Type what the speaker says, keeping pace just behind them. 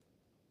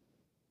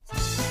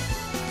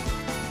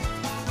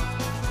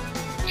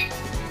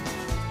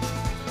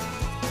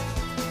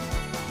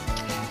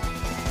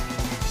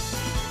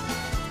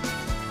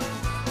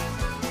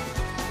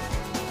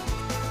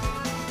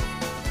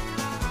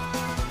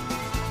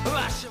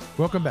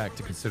Welcome back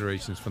to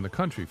Considerations from the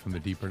Country from the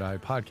Deeper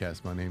Dive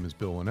podcast. My name is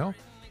Bill Winnell.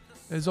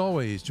 As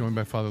always, joined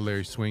by Father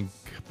Larry Swink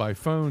by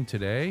phone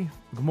today.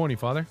 Good morning,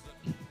 Father.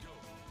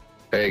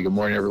 Hey, good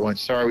morning, everyone.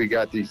 Sorry we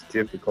got these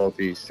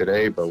difficulties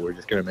today, but we're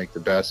just going to make the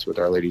best with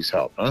Our Lady's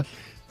help, huh?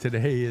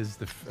 Today is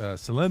the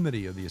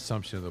solemnity of the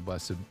Assumption of the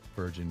Blessed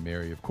Virgin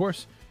Mary, of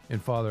course,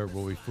 and Father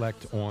will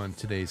reflect on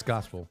today's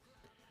Gospel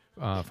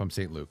from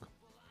St. Luke.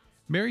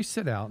 Mary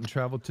set out and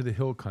traveled to the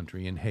hill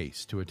country in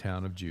haste to a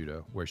town of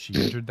Judah, where she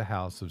entered the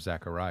house of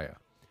Zechariah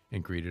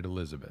and greeted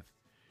Elizabeth.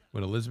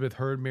 When Elizabeth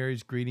heard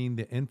Mary's greeting,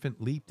 the infant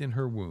leaped in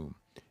her womb,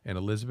 and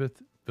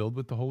Elizabeth, filled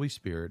with the Holy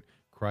Spirit,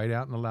 cried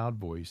out in a loud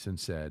voice and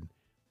said,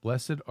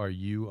 "Blessed are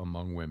you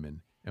among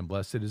women, and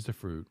blessed is the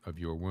fruit of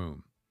your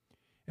womb.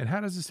 And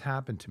how does this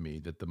happen to me,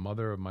 that the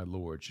mother of my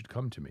Lord should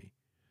come to me?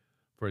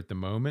 For at the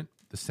moment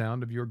the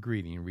sound of your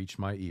greeting reached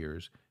my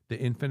ears, the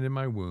infant in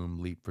my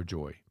womb leaped for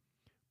joy.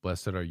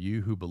 Blessed are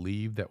you who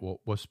believe that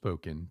what was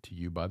spoken to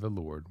you by the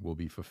Lord will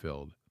be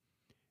fulfilled."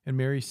 And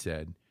Mary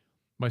said,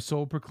 "My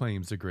soul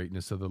proclaims the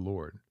greatness of the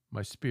Lord.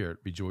 My spirit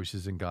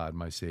rejoices in God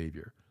my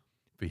Savior,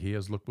 for he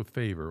has looked with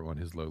favor on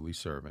his lowly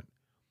servant.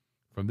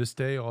 From this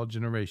day all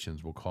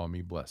generations will call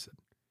me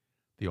blessed.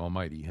 The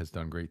Almighty has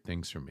done great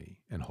things for me,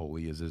 and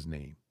holy is his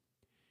name.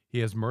 He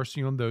has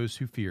mercy on those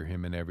who fear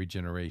him in every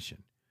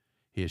generation.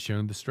 He has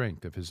shown the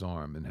strength of his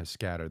arm and has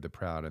scattered the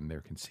proud in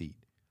their conceit.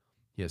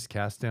 He has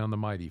cast down the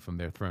mighty from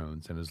their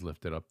thrones and has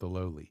lifted up the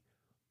lowly.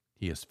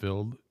 He has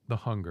filled the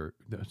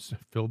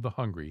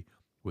hungry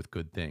with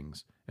good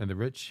things, and the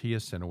rich he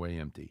has sent away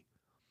empty.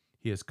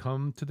 He has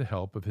come to the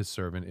help of his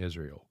servant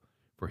Israel,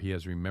 for he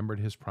has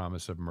remembered his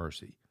promise of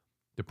mercy,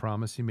 the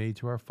promise he made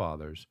to our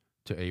fathers,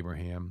 to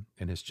Abraham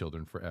and his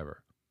children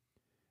forever."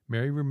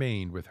 Mary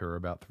remained with her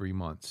about 3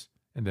 months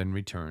and then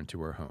returned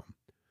to her home.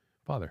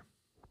 Father.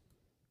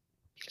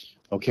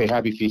 Okay,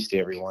 happy feast day,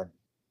 everyone.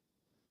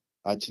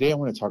 Today I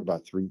want to talk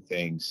about three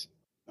things.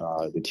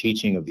 The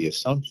teaching of the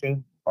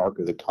Assumption, Ark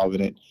of the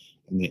Covenant,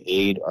 and the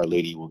aid Our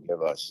Lady will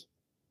give us.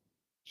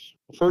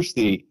 First,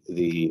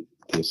 the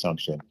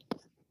Assumption.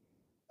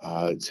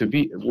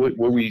 What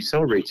we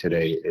celebrate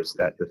today is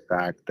that the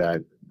fact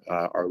that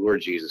our Lord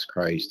Jesus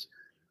Christ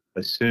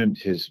assumed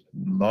his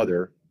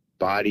mother,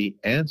 body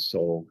and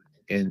soul,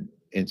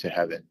 into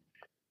heaven.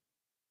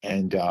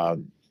 And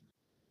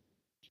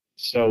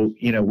so,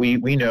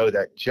 we know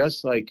that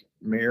just like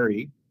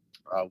Mary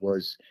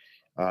was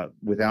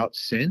without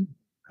sin,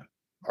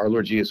 our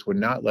Lord Jesus would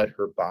not let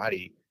her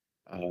body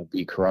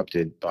be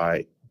corrupted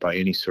by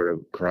any sort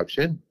of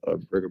corruption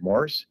of rigor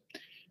mortis,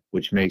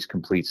 which makes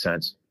complete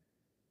sense.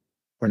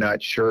 We're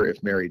not sure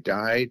if Mary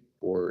died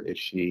or if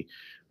she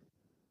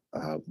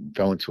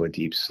fell into a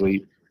deep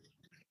sleep.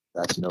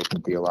 That's an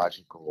open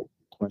theological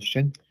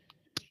question.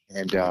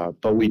 And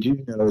but we do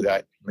know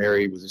that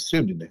Mary was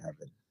assumed into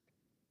heaven.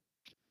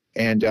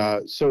 And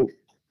so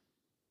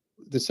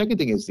the second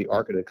thing is the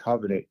Ark of the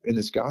Covenant. In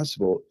this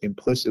gospel,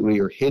 implicitly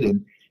or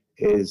hidden,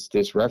 is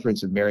this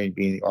reference of Mary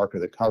being the Ark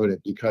of the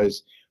Covenant,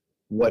 because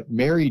what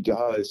Mary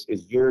does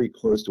is very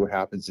close to what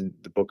happens in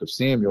the book of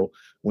Samuel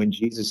when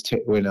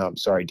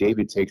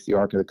David takes the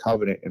Ark of the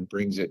Covenant and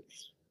brings it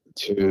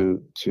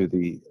to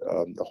the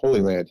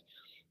Holy Land.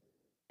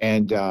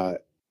 And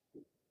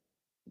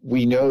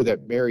we know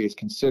that Mary is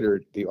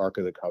considered the Ark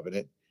of the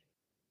Covenant.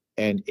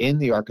 And in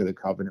the Ark of the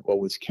Covenant, what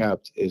was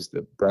kept is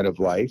the bread of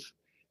life,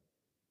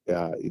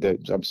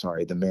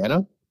 the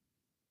manna,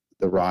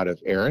 the rod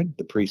of Aaron,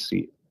 the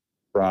priestly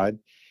rod,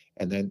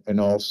 and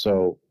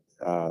also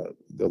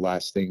the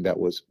last thing that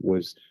is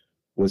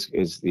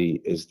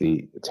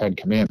the Ten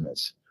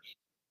Commandments.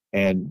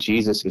 And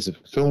Jesus is a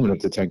fulfillment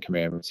of the Ten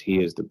Commandments.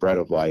 He is the bread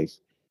of life.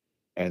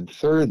 And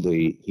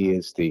thirdly, he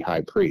is the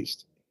high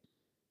priest.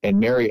 And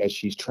Mary, as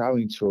she's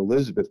traveling to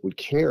Elizabeth, would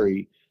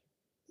carry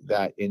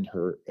that in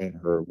her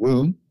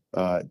womb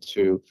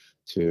to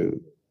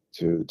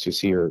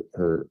see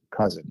her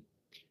cousin.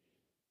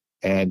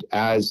 And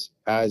as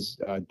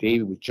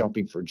David was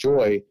jumping for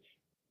joy,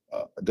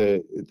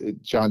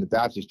 John the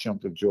Baptist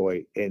jumped of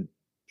joy in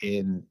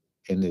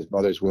his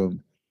mother's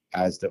womb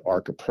as the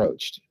ark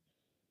approached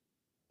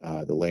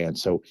the land.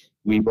 So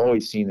we've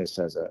always seen this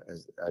as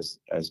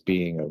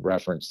being a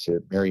reference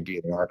to Mary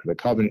being the Ark of the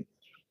Covenant.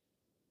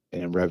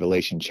 And in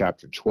Revelation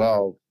chapter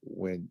 12,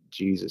 when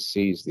Jesus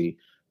sees the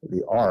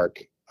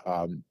ark,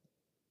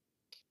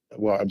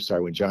 when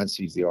John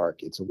sees the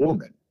ark, it's a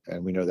woman,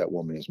 and we know that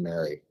woman is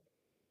Mary.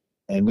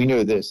 And we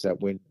know this, that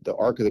when the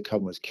Ark of the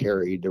Covenant was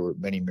carried, there were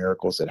many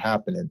miracles that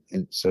happened,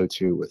 and so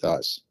too with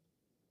us,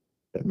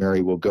 that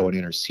Mary will go and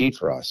intercede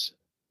for us.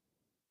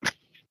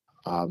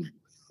 The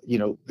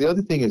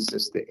other thing is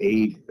just the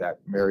aid that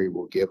Mary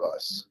will give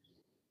us.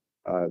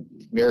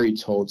 Mary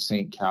told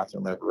St.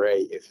 Catherine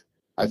Labouré, "If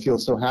I feel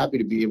so happy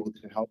to be able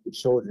to help the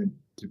children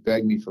to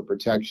beg me for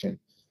protection,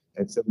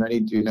 and so many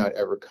do not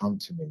ever come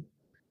to me."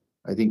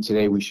 I think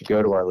today we should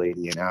go to Our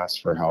Lady and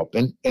ask for help.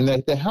 And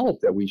that the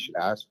help that we should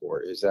ask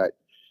for is that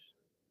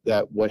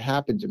what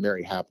happened to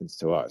Mary happens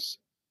to us.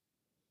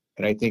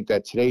 And I think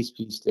that today's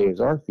feast day is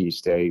our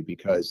feast day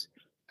because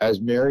as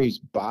Mary's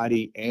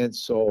body and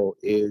soul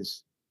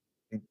is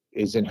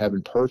in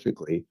heaven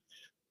perfectly,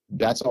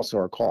 that's also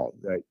our call.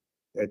 That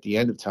at the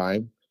end of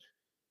time,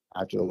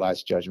 after the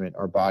last judgment,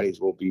 our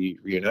bodies will be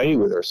reunited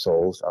with our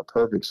souls, our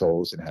perfect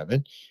souls in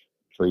heaven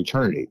for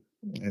eternity.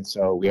 And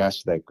so we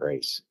ask for that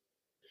grace.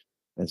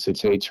 And so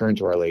today, turn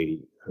to Our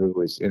Lady,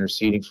 who is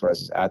interceding for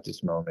us at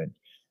this moment.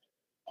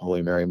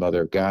 Holy Mary,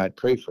 Mother of God,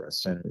 pray for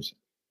us sinners,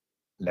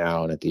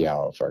 now and at the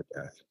hour of our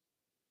death.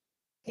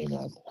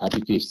 Amen.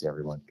 Happy feast,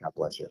 everyone. God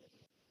bless you.